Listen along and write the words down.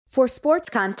For sports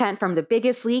content from the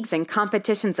biggest leagues and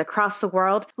competitions across the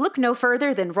world, look no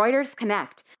further than Reuters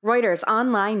Connect, Reuters'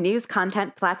 online news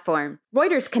content platform.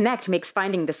 Reuters Connect makes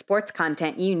finding the sports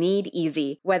content you need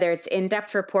easy, whether it's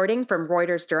in-depth reporting from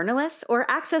Reuters journalists or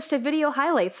access to video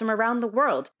highlights from around the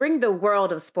world. Bring the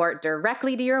world of sport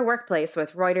directly to your workplace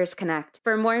with Reuters Connect.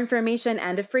 For more information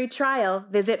and a free trial,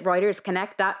 visit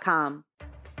ReutersConnect.com.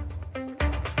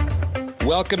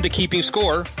 Welcome to Keeping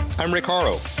Score. I'm Rick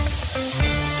Horrow.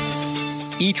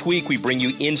 Each week we bring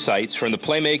you insights from the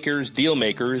playmakers, deal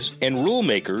makers, and rule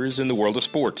makers in the world of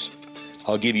sports.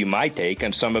 I'll give you my take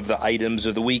on some of the items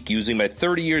of the week using my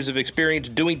 30 years of experience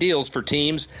doing deals for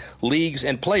teams, leagues,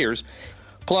 and players.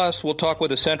 Plus, we'll talk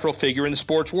with a central figure in the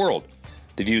sports world.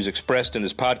 The views expressed in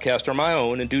this podcast are my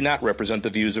own and do not represent the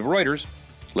views of Reuters.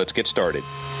 Let's get started.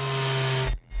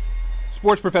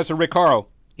 Sports professor Rick Horrow,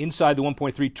 inside the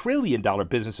 $1.3 trillion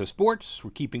business of sports. We're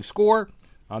keeping score.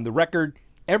 On the record,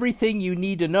 everything you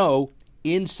need to know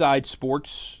inside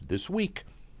sports this week.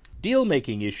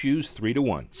 Deal-making issues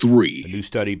 3-1. A new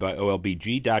study by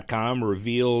OLBG.com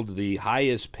revealed the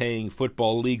highest-paying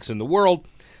football leagues in the world.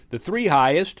 The three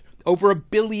highest, over $1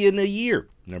 billion a year.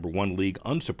 Number one league,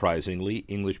 unsurprisingly,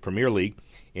 English Premier League,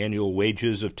 annual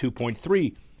wages of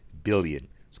 $2.3 billion.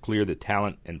 It's clear that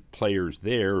talent and players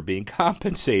there are being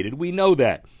compensated. We know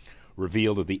that.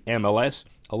 Revealed that the MLS,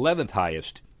 11th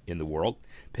highest in the world,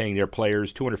 paying their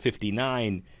players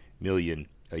 $259 million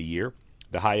a year.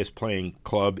 The highest paying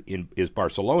club is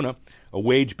Barcelona, a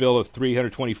wage bill of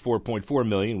 $324.4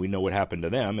 million. We know what happened to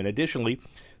them. And additionally,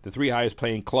 the three highest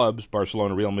paying clubs,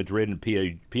 Barcelona, Real Madrid, and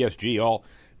PSG, all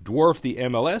dwarf the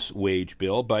MLS wage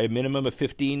bill by a minimum of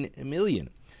 $15 million.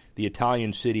 The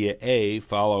Italian Serie A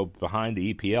follow behind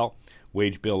the EPL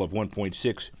wage bill of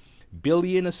 $1.6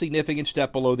 billion, a significant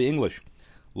step below the English.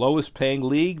 Lowest paying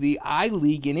league, the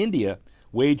I-League in India,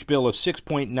 wage bill of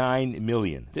 $6.9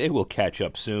 million. They will catch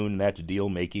up soon. That's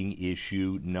deal-making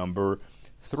issue number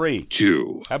 3.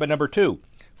 How about number 2?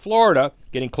 Florida,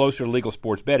 getting closer to legal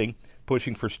sports betting,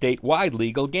 pushing for statewide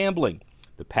legal gambling.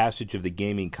 The passage of the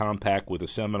gaming compact with the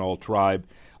Seminole tribe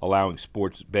allowing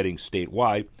sports betting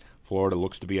statewide. Florida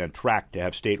looks to be on track to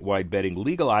have statewide betting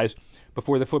legalized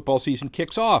before the football season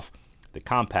kicks off. The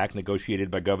compact,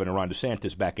 negotiated by Governor Ron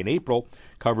DeSantis back in April,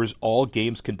 covers all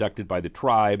games conducted by the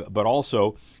tribe, but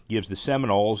also gives the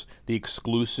Seminoles the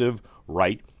exclusive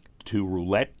right to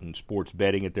roulette and sports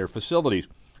betting at their facilities.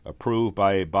 Approved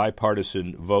by a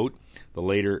bipartisan vote, the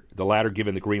latter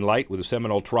given the green light, with the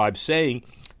Seminole tribe saying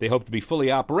they hope to be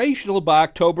fully operational by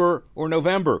October or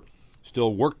November.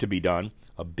 Still work to be done.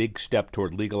 A big step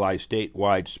toward legalized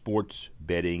statewide sports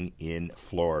betting in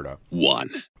Florida.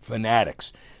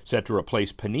 Fanatics, set to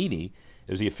replace Panini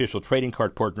as the official trading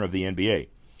card partner of the NBA.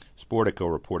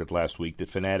 Sportico reported last week that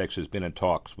Fanatics has been in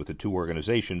talks with the two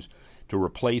organizations to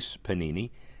replace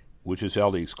Panini, which has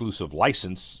held the exclusive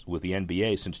license with the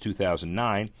NBA since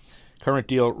 2009. Current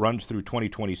deal runs through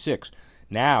 2026.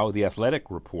 Now, The Athletic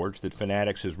reports that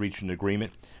Fanatics has reached an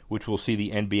agreement which will see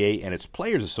the NBA and its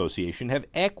Players Association have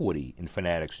equity in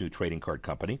Fanatics' new trading card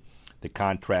company. The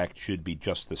contract should be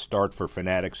just the start for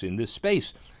Fanatics in this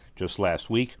space. Just last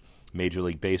week, Major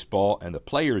League Baseball and the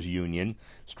Players Union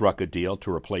struck a deal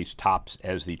to replace Topps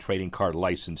as the trading card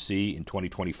licensee in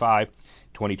 2025,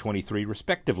 2023,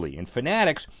 respectively. And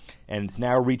Fanatics has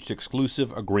now reached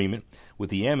exclusive agreement with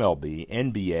the MLB,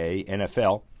 NBA,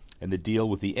 NFL, and the deal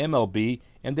with the MLB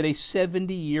ended a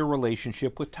 70-year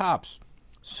relationship with Topps.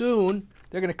 Soon,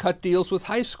 they're going to cut deals with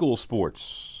high school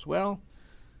sports. Well,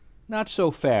 not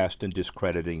so fast in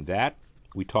discrediting that.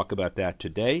 We talk about that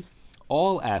today.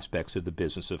 All aspects of the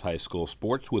business of high school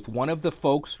sports with one of the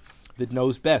folks that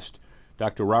knows best,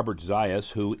 Dr. Robert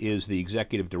Zayas, who is the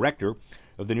executive director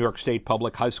of the New York State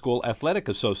Public High School Athletic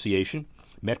Association.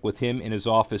 Met with him in his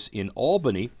office in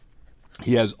Albany.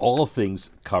 He has all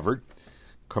things covered: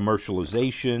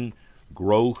 commercialization,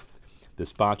 growth, the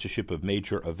sponsorship of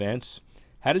major events.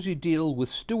 How does he deal with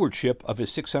stewardship of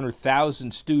his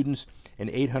 600,000 students and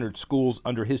 800 schools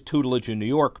under his tutelage in New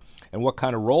York? And what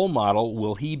kind of role model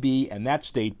will he be and that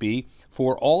state be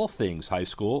for all things high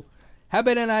school? How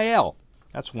about NIL?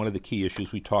 That's one of the key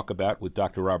issues we talk about with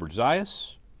Dr. Robert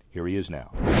Zayas. Here he is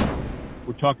now.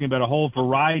 We're talking about a whole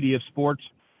variety of sports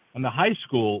on the high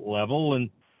school level,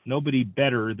 and nobody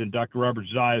better than Dr. Robert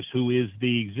Zayas, who is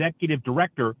the executive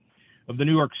director of the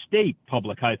New York State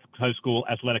Public High School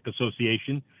Athletic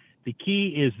Association. The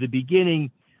key is the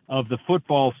beginning of the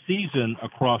football season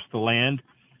across the land,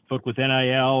 but with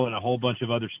NIL and a whole bunch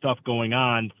of other stuff going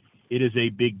on, it is a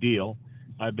big deal.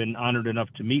 I've been honored enough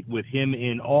to meet with him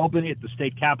in Albany at the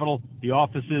state capitol, the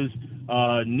offices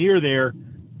near there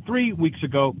 3 weeks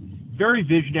ago. very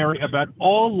visionary about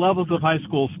all levels of high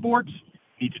school sports.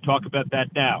 Need to talk about that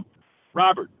now.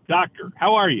 Robert, Doctor,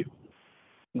 how are you?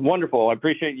 Wonderful. I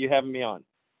appreciate you having me on.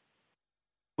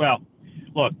 Well,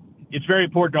 look, it's very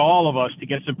important to all of us to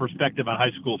get some perspective on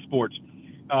high school sports.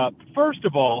 First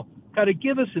of all, kind of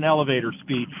give us an elevator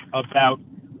speech about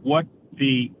what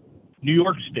the New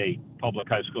York State Public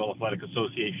High School Athletic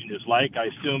Association is like. I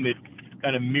assume it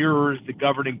kind of mirrors the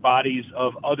governing bodies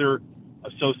of other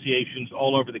associations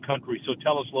all over the country. So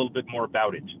tell us a little bit more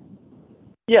about it.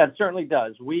 Yeah, it certainly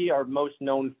does. We are most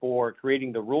known for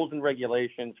creating the rules and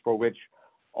regulations for which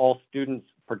all students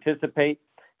participate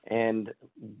and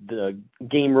the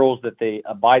game rules that they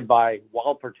abide by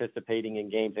while participating in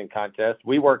games and contests.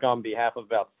 We work on behalf of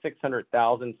about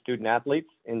 600,000 student athletes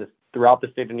throughout the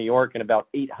state of New York and about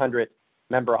 800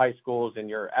 member high schools. And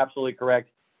you're absolutely correct.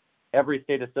 Every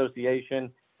state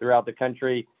association throughout the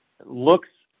country looks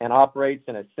and operates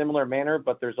in a similar manner,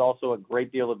 but there's also a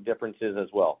great deal of differences as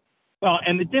well. Well,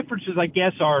 and the differences, I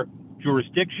guess, are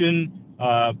jurisdiction,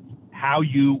 how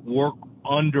you work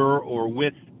under or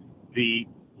with the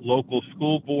local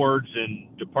school boards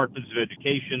and departments of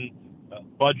education,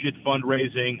 budget,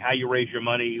 fundraising, how you raise your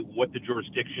money, what the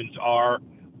jurisdictions are,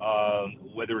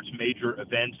 whether it's major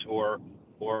events or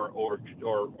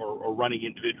running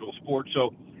individual sports.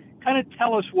 So, kind of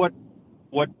tell us what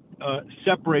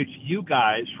separates you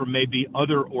guys from maybe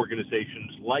other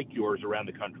organizations like yours around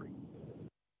the country.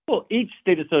 Well, each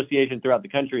state association throughout the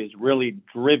country is really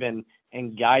driven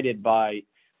and guided by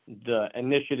the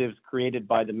initiatives created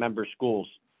by the member schools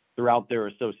throughout their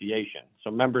association.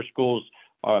 So member schools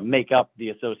make up the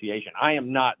association. I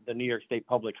am not the New York State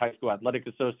Public High School Athletic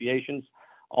Associations,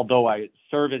 although I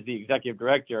serve as the executive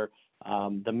director.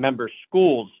 The member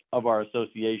schools of our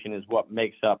association is what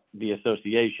makes up the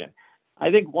association.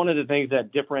 I think one of the things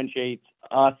that differentiates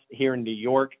us here in New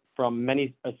York from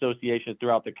many associations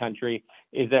throughout the country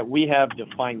is that we have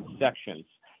defined sections.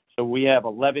 So we have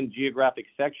 11 geographic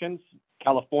sections.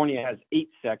 California has 8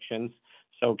 sections.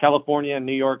 So California and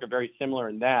New York are very similar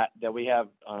in that we have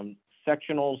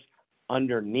sectionals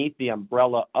underneath the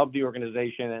umbrella of the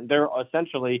organization, and they're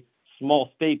essentially small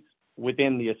states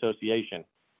within the association.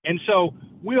 And so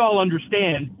we all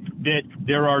understand that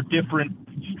there are different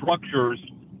structures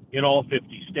in all 50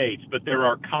 states, but there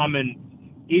are common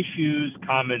issues,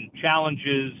 common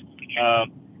challenges,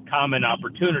 common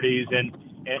opportunities, and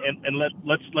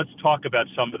let's talk about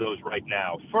some of those right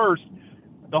now. First,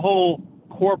 the whole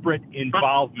corporate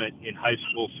involvement in high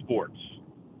school sports,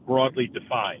 broadly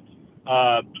defined.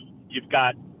 You've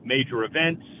got major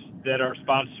events that are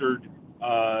sponsored.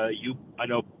 I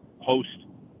know host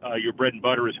your bread and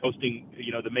butter is hosting,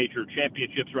 the major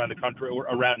championships around the country or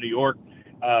around New York.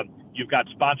 You've got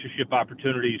sponsorship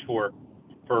opportunities for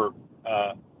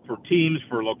teams,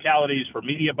 for localities, for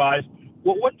media buys.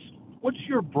 What's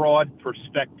your broad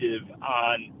perspective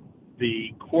on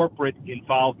the corporate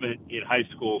involvement in high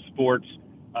school sports?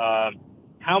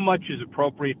 How much is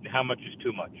appropriate and how much is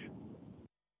too much?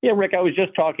 Yeah, Rick, I was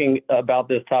just talking about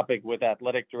this topic with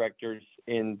athletic directors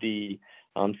in the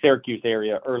Syracuse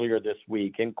area earlier this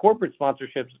week. And corporate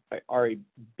sponsorships are a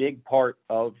big part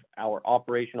of our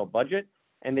operational budget,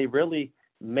 and they really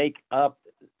make up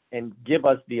and give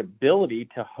us the ability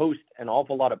to host an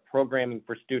awful lot of programming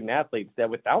for student athletes that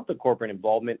without the corporate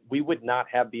involvement, we would not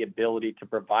have the ability to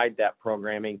provide that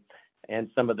programming and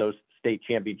some of those state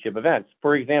championship events.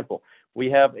 For example, we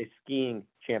have a skiing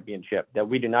championship that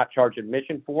we do not charge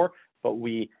admission for, but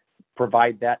we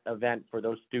provide that event for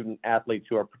those student athletes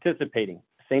who are participating.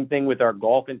 Same thing with our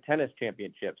golf and tennis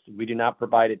championships. We do not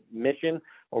provide admission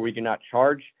or we do not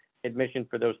charge admission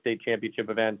for those state championship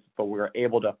events, but we are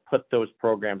able to put those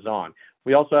programs on.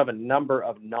 We also have a number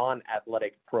of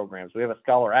non-athletic programs. We have a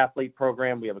scholar athlete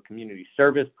program. We have a community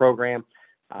service program.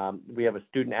 We have a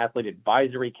student athlete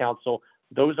advisory council.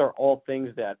 Those are all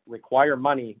things that require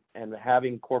money, and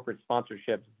having corporate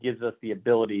sponsorships gives us the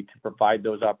ability to provide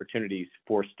those opportunities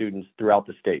for students throughout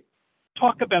the state.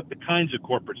 Talk about the kinds of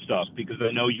corporate stuff, because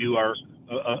I know you are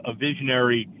a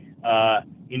visionary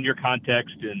in your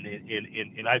context and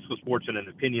in high school sports and an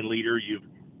opinion leader.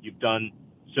 You've done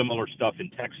similar stuff in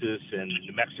Texas and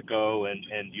New Mexico,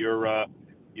 and you're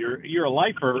a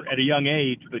lifer at a young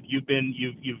age, but you've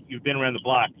been around the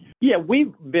block. Yeah,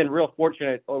 we've been real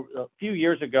fortunate. A few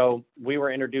years ago, we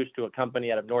were introduced to a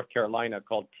company out of North Carolina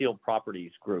called Teal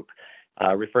Properties Group,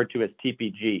 referred to as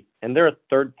TPG, and they're a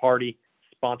third-party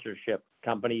sponsorship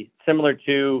company similar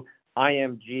to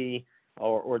IMG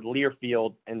or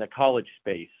Learfield in the college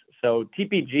space. So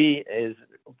TPG is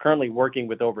currently working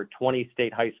with over 20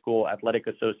 state high school athletic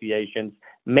associations,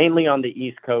 mainly on the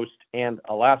East Coast and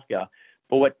Alaska.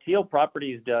 But what Teal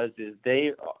Properties does is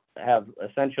they have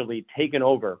essentially taken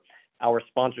over our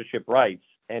sponsorship rights.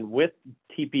 And with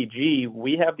TPG,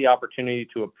 we have the opportunity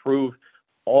to approve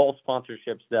all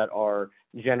sponsorships that are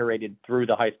generated through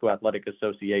the High School Athletic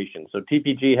Association. So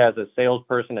TPG has a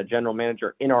salesperson, a general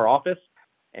manager in our office,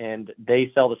 and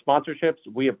they sell the sponsorships,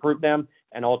 we approve them,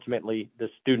 and ultimately the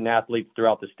student athletes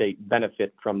throughout the state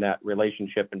benefit from that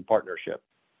relationship and partnership.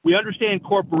 We understand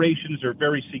corporations are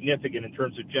very significant in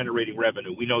terms of generating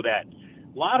revenue. We know that.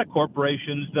 A lot of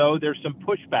corporations, though, there's some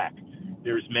pushback.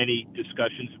 There's many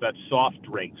discussions about soft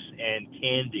drinks and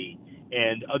candy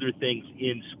and other things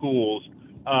in schools.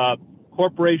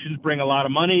 Corporations bring a lot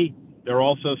of money. There are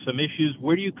also some issues.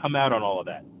 Where do you come out on all of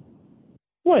that?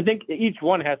 Well, I think each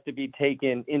one has to be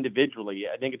taken individually.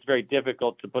 I think it's very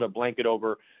difficult to put a blanket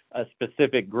over a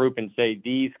specific group and say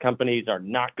these companies are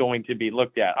not going to be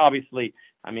looked at. Obviously,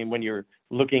 I mean, when you're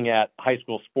looking at high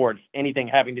school sports, anything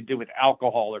having to do with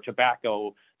alcohol or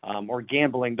tobacco or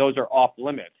gambling, those are off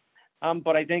limits.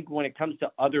 But I think when it comes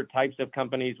to other types of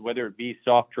companies, whether it be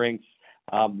soft drinks,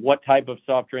 what type of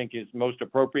soft drink is most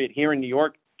appropriate? Here in New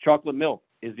York, chocolate milk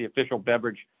is the official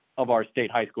beverage of our state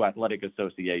high school athletic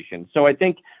association. So I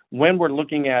think when we're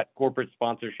looking at corporate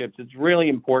sponsorships, it's really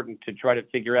important to try to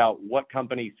figure out what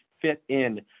companies fit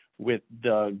in with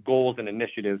the goals and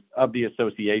initiatives of the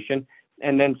association,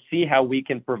 and then see how we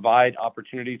can provide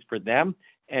opportunities for them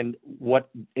and what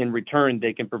in return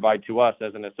they can provide to us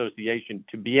as an association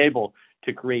to be able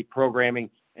to create programming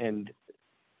and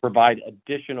provide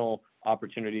additional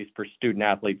opportunities for student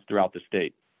athletes throughout the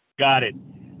state. Got it.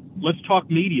 Let's talk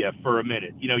media for a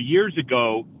minute. You know, years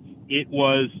ago, it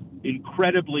was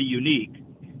incredibly unique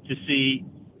to see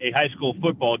a high school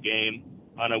football game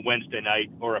on a Wednesday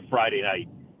night or a Friday night.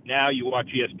 Now you watch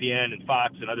ESPN and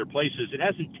Fox and other places. It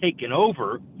hasn't taken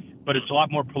over, but it's a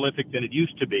lot more prolific than it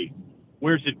used to be.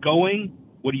 Where's it going?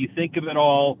 What do you think of it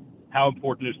all? How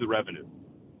important is the revenue?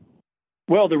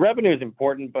 Well, the revenue is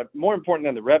important, but more important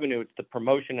than the revenue, it's the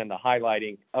promotion and the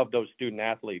highlighting of those student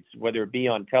athletes, whether it be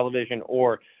on television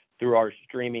or through our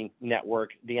streaming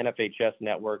network, the NFHS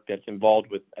network that's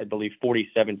involved with, I believe,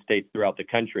 47 states throughout the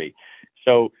country.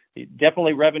 So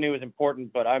definitely revenue is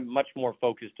important, but I'm much more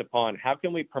focused upon how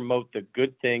can we promote the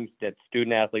good things that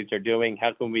student athletes are doing?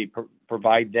 How can we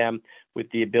provide them with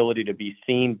the ability to be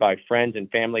seen by friends and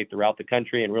family throughout the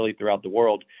country and really throughout the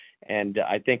world? And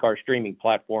I think our streaming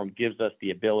platform gives us the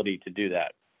ability to do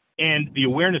that. And the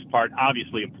awareness part,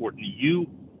 obviously important. You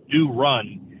do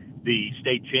run the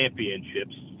state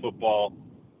championships, football,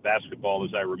 basketball,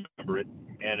 as I remember it.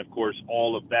 And of course,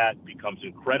 all of that becomes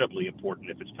incredibly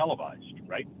important if it's televised,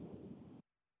 right?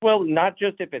 Well, not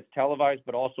just if it's televised,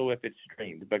 but also if it's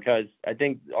streamed, because I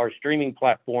think our streaming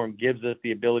platform gives us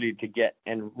the ability to get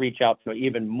and reach out to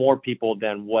even more people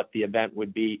than what the event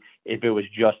would be if it was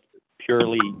just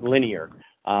purely linear.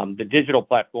 The digital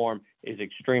platform is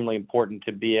extremely important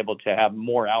to be able to have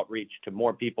more outreach to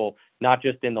more people, not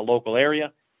just in the local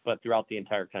area, but throughout the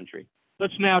entire country.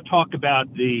 Let's now talk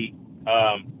about the,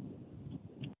 I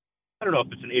don't know if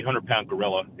it's an 800-pound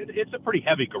gorilla. It's a pretty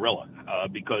heavy gorilla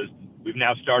because we've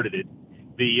now started it.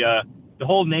 The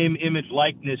whole name, image,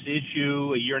 likeness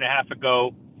issue a year and a half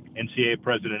ago, NCAA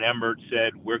President Emmert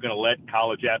said, we're going to let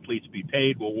college athletes be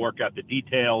paid. We'll work out the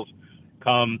details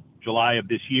come July of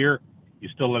this year. You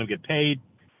still let them get paid.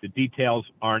 The details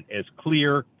aren't as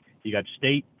clear. You got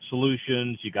state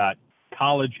solutions. You got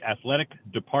college athletic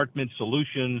department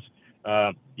solutions.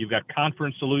 You've got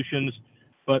conference solutions.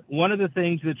 But one of the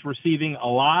things that's receiving a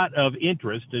lot of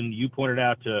interest, and you pointed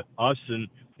out to us in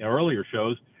our earlier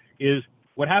shows, is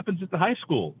what happens at the high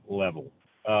school level.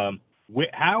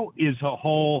 How is the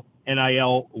whole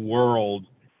NIL world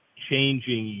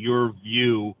changing your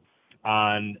view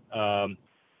on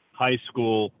high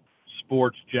school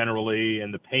sports generally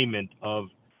and the payment of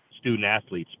student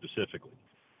athletes specifically?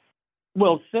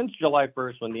 Well, since July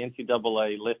 1st, when the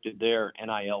NCAA lifted their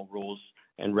NIL rules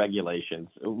and regulations,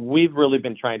 we've really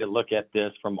been trying to look at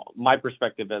this from my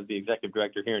perspective as the executive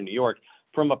director here in New York,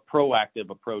 from a proactive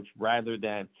approach rather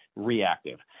than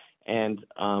reactive. And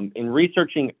in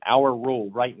researching our rule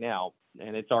right now,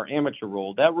 and it's our amateur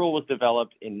rule, that rule was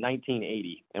developed in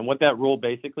 1980. And what that rule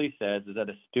basically says is that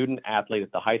a student athlete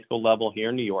at the high school level here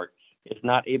in New York is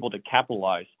not able to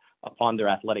capitalize upon their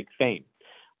athletic fame.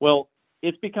 Well,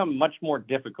 it's become much more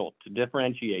difficult to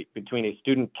differentiate between a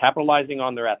student capitalizing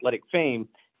on their athletic fame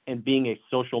and being a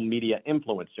social media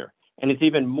influencer. And it's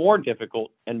even more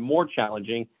difficult and more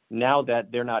challenging now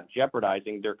that they're not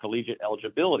jeopardizing their collegiate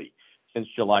eligibility since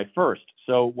July 1st.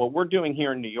 So what we're doing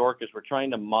here in New York is we're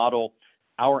trying to model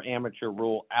our amateur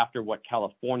rule after what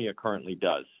California currently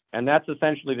does. And that's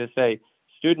essentially to say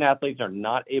student athletes are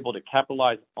not able to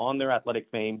capitalize on their athletic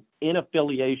fame in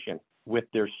affiliation with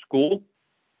their school,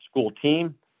 school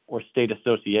team, or state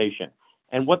association.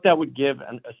 And what that would give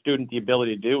a student the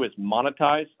ability to do is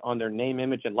monetize on their name,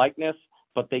 image, and likeness,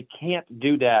 but they can't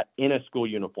do that in a school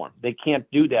uniform. They can't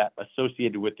do that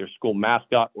associated with their school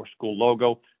mascot or school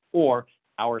logo or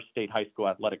our State High School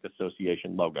Athletic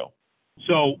Association logo.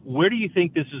 So where do you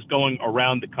think this is going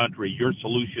around the country? Your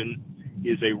solution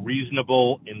is a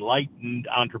reasonable, enlightened,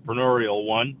 entrepreneurial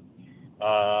one.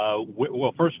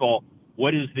 Well, first of all,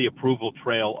 what is the approval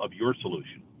trail of your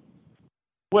solution?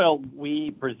 Well,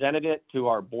 we presented it to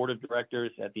our board of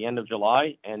directors at the end of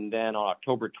July, and then on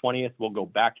October 20th, we'll go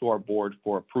back to our board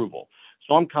for approval.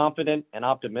 So I'm confident and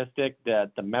optimistic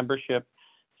that the membership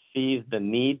sees the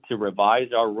need to revise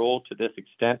our rule to this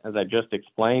extent, as I just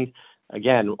explained.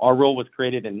 Again, our rule was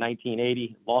created in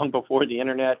 1980, long before the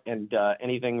internet and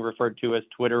anything referred to as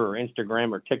Twitter or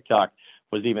Instagram or TikTok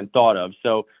was even thought of.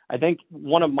 So I think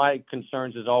one of my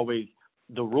concerns is always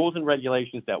the rules and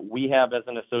regulations that we have as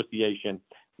an association.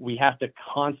 We have to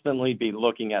constantly be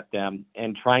looking at them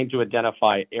and trying to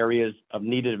identify areas of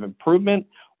needed improvement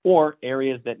or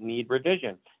areas that need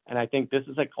revision. And I think this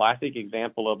is a classic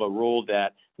example of a rule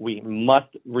that we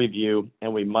must review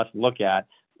and we must look at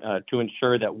to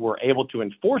ensure that we're able to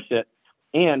enforce it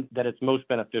and that it's most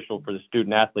beneficial for the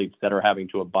student athletes that are having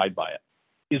to abide by it.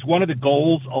 Is one of the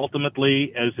goals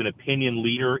ultimately, as an opinion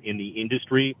leader in the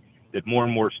industry, that more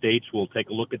and more states will take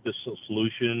a look at this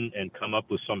solution and come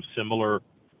up with some similar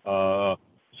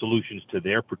solutions to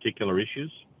their particular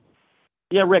issues?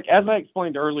 Yeah, Rick, as I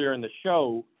explained earlier in the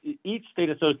show, each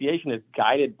state association is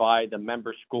guided by the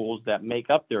member schools that make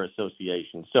up their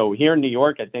association. So here in New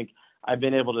York, I think I've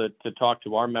been able to talk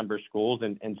to our member schools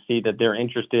and see that they're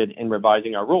interested in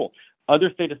revising our rule.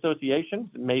 Other state associations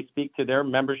may speak to their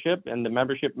membership, and the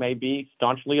membership may be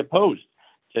staunchly opposed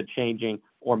to changing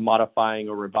or modifying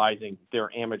or revising their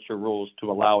amateur rules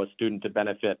to allow a student to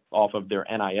benefit off of their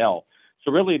NIL.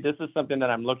 So really, this is something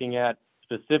that I'm looking at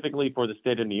specifically for the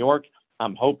state of New York.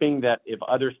 I'm hoping that if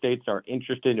other states are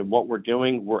interested in what we're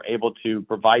doing, we're able to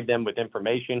provide them with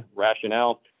information,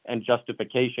 rationale, and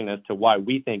justification as to why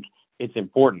we think it's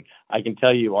important. I can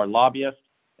tell you our lobbyists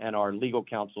and our legal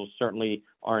counsel certainly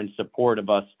are in support of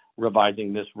us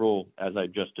revising this rule as I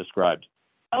just described.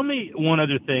 Tell me one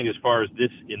other thing as far as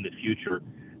this in the future.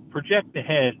 Project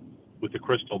ahead with the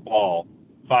crystal ball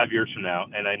 5 years from now,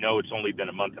 and I know it's only been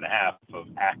a month and a half of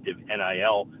active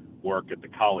NIL work at the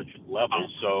college level,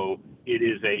 so it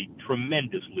is a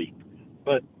tremendous leap.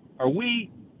 But are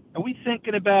we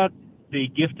thinking about the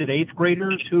gifted eighth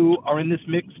graders who are in this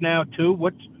mix now too?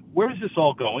 Where is this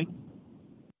all going?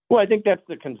 Well, I think that's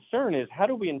the concern is how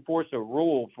do we enforce a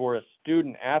rule for a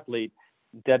student athlete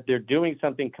that they're doing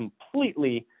something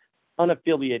completely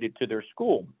unaffiliated to their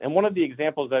school? And one of the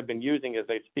examples I've been using as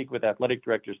I speak with athletic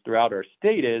directors throughout our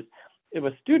state is if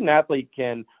a student athlete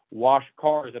can wash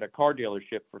cars at a car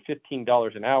dealership for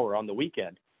 $15 an hour on the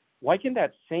weekend, why can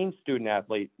that same student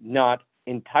athlete not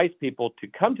entice people to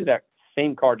come to that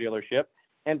same car dealership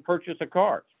and purchase a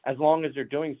car as long as they're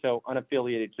doing so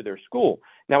unaffiliated to their school?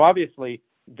 Now, obviously,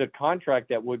 the contract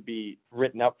that would be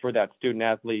written up for that student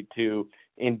athlete to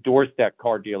endorse that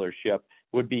car dealership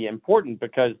would be important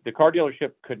because the car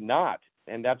dealership could not.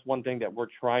 And that's one thing that we're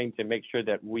trying to make sure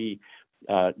that we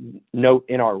note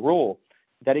in our rule,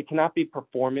 that it cannot be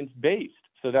performance-based.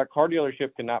 So that car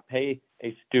dealership cannot pay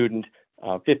a student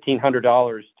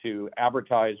 $1,500 to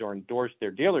advertise or endorse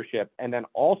their dealership, and then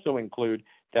also include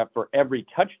that for every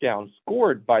touchdown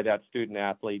scored by that student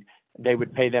athlete, they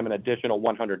would pay them an additional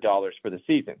 $100 for the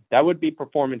season. That would be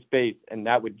performance-based, and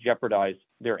that would jeopardize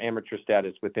their amateur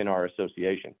status within our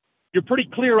association. You're pretty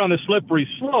clear on the slippery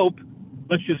slope.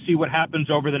 Let's just see what happens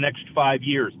over the next 5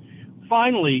 years.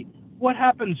 Finally, what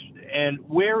happens and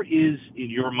where is, in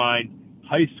your mind,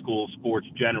 high school sports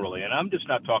generally? And I'm just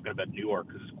not talking about New York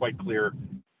because it's quite clear,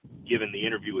 given the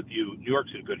interview with you, New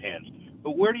York's in good hands.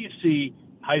 But where do you see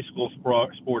high school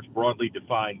sports broadly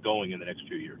defined going in the next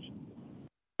few years?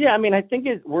 Yeah, I mean, I think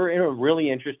we're in a really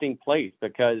interesting place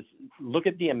because look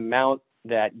at the amount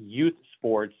that youth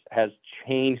sports has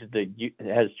changed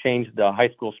the high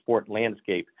school sport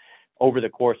landscape over the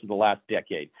course of the last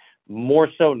decade. More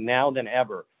so now than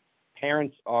ever,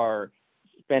 parents are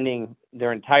spending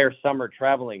their entire summer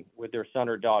traveling with their son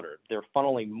or daughter. They're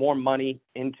funneling more money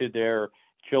into their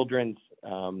children's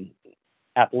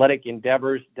athletic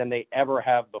endeavors than they ever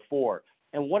have before.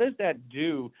 And what does that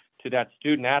do to that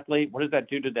student athlete? What does that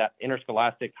do to that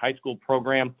interscholastic high school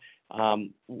program?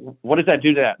 What does that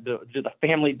do to the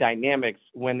family dynamics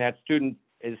when that student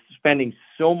is spending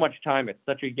so much time at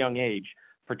such a young age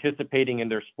participating in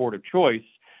their sport of choice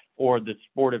or the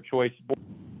sport of choice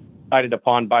decided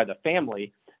upon by the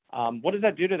family, what does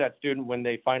that do to that student when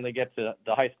they finally get to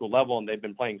the high school level and they've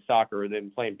been playing soccer or they've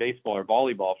been playing baseball or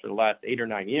volleyball for the last 8 or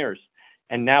 9 years?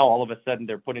 And now all of a sudden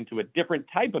they're put into a different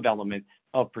type of element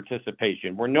of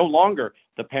participation.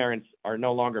 The parents are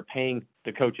no longer paying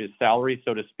the coach's salary,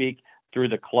 so to speak, through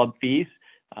the club fees.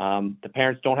 The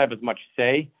parents don't have as much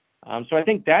say. So I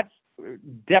think that's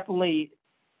definitely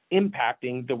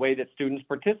impacting the way that students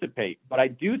participate. But I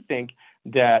do think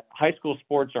that high school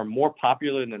sports are more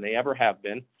popular than they ever have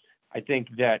been. I think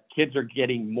that kids are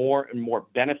getting more and more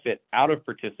benefit out of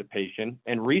participation,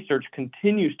 and research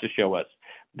continues to show us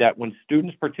that when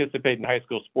students participate in high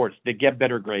school sports, they get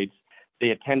better grades, they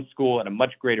attend school at a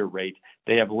much greater rate,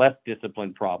 they have less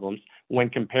discipline problems when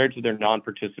compared to their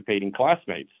non-participating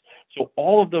classmates. So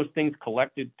all of those things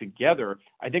collected together,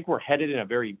 I think we're headed in a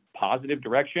very positive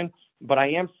direction, but I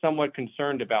am somewhat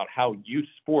concerned about how youth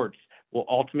sports will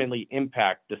ultimately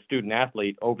impact the student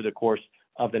athlete over the course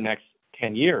of the next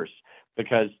 10 years,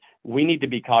 because we need to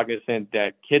be cognizant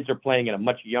that kids are playing at a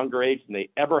much younger age than they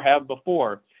ever have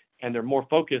before, and they're more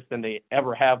focused than they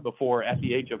ever have before at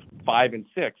the age of 5 and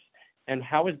 6. And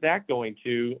how is that going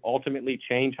to ultimately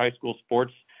change high school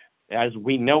sports as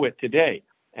we know it today?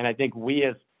 And I think we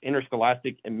as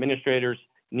interscholastic administrators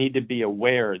need to be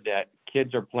aware that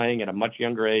kids are playing at a much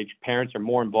younger age. Parents are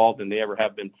more involved than they ever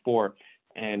have been before.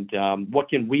 And what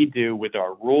can we do with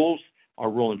our rules, our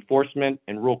rule enforcement,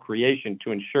 and rule creation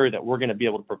to ensure that we're going to be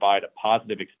able to provide a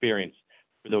positive experience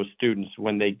for those students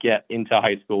when they get into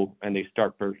high school and they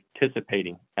start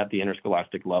participating at the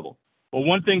interscholastic level? Well,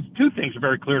 two things are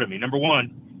very clear to me. Number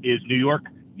one is New York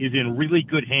is in really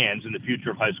good hands in the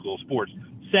future of high school sports.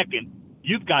 Second,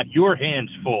 you've got your hands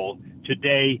full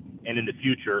today and in the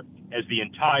future as the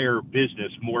entire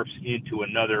business morphs into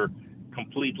another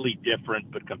completely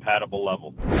different but compatible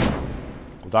level.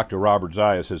 Well, Dr. Robert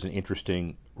Zayas has an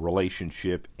interesting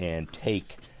relationship and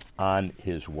take on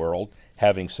his world,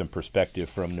 having some perspective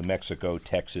from New Mexico,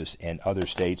 Texas, and other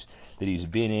states that he's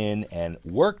been in and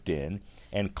worked in.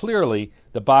 And clearly,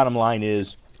 the bottom line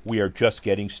is we are just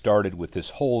getting started with this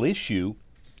whole issue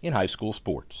in high school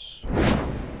sports.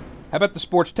 How about the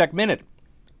Sports Tech Minute?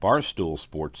 Barstool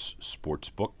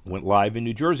Sportsbook went live in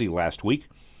New Jersey last week.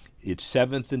 Its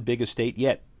 7th and biggest state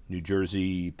yet. New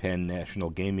Jersey Penn National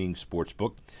Gaming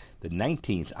Sportsbook, the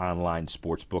 19th online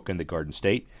sportsbook in the Garden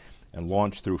State, and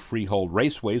launched through Freehold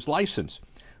Raceway's license.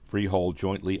 Freehold,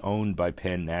 jointly owned by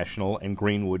Penn National and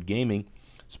Greenwood Gaming.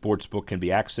 Sportsbook can be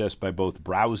accessed by both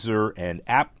browser and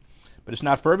app, but it's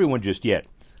not for everyone just yet.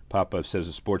 Papa says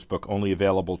the sportsbook only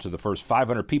available to the first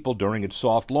 500 people during its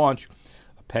soft launch.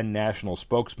 A Penn National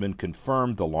spokesman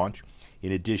confirmed the launch.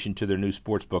 In addition to their new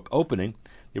sportsbook opening,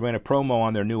 they ran a promo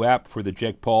on their new app for the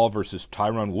Jake Paul versus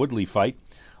Tyron Woodley fight.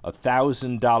 A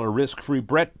 $1,000 risk-free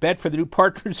bet for the new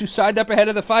partners who signed up ahead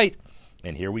of the fight.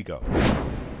 And here we go.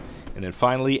 And then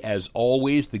finally, as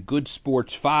always, the Good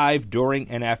Sports 5 during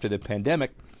and after the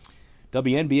pandemic.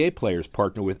 WNBA players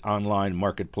partner with online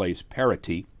marketplace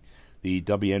Parity. The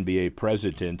WNBA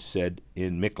president said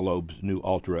in Michelob's new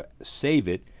Ultra Save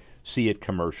It, See It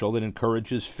commercial that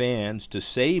encourages fans to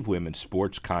save women's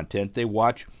sports content they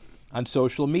watch on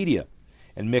social media.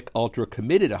 And Mick Ultra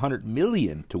committed $100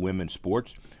 million to women's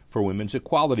sports for Women's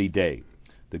Equality Day.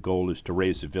 The goal is to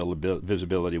raise the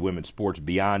visibility of women's sports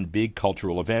beyond big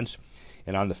cultural events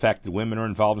and on the fact that women are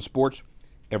involved in sports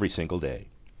every single day.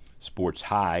 Sports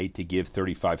High to give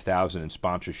 $35,000 in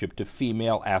sponsorship to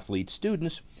female athlete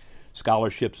students.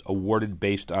 Scholarships awarded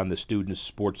based on the student's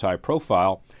Sports High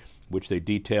profile, which they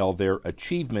detail their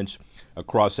achievements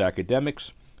across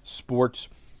academics, sports,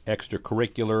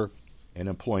 extracurricular, and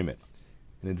employment.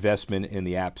 An investment in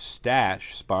the app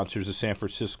Stash sponsors the San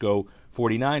Francisco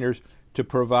 49ers to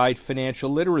provide financial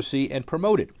literacy and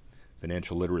promote it.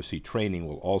 Financial literacy training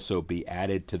will also be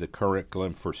added to the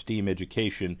curriculum for STEAM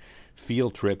education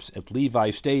field trips at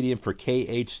Levi Stadium for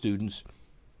K-8 students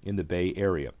in the Bay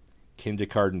Area.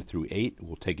 Kindergarten through 8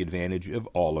 will take advantage of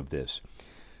all of this.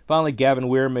 Finally, Gavin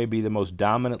Weir may be the most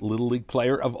dominant Little League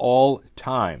player of all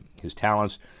time. His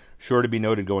talents sure to be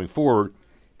noted going forward.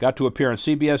 Got to appear on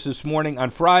CBS This Morning on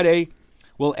Friday.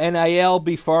 Will NIL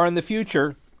be far in the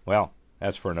future? Well,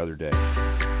 that's for another day.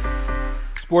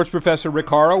 Sports professor Rick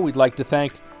Horrow, we'd like to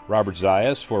thank Robert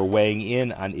Zayas for weighing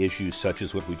in on issues such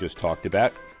as what we just talked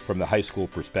about from the high school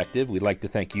perspective. We'd like to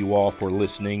thank you all for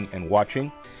listening and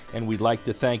watching. And we'd like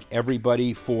to thank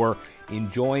everybody for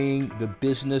enjoying the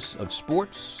business of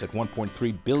sports at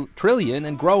 $1.3 trillion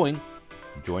and growing.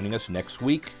 Joining us next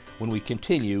week when we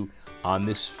continue on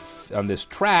this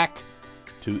track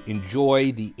to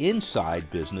enjoy the inside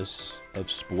business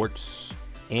of sports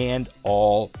and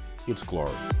all its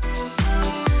glory.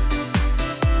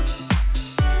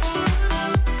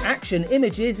 Action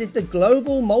Images is the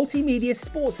global multimedia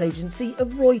sports agency of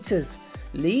Reuters.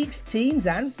 Leagues, teams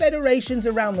and federations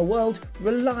around the world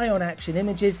rely on Action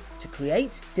Images to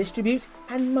create, distribute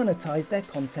and monetize their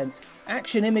content.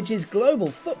 Action Images' global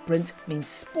footprint means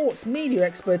sports media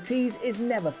expertise is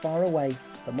never far away.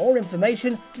 For more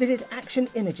information, visit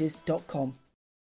actionimages.com.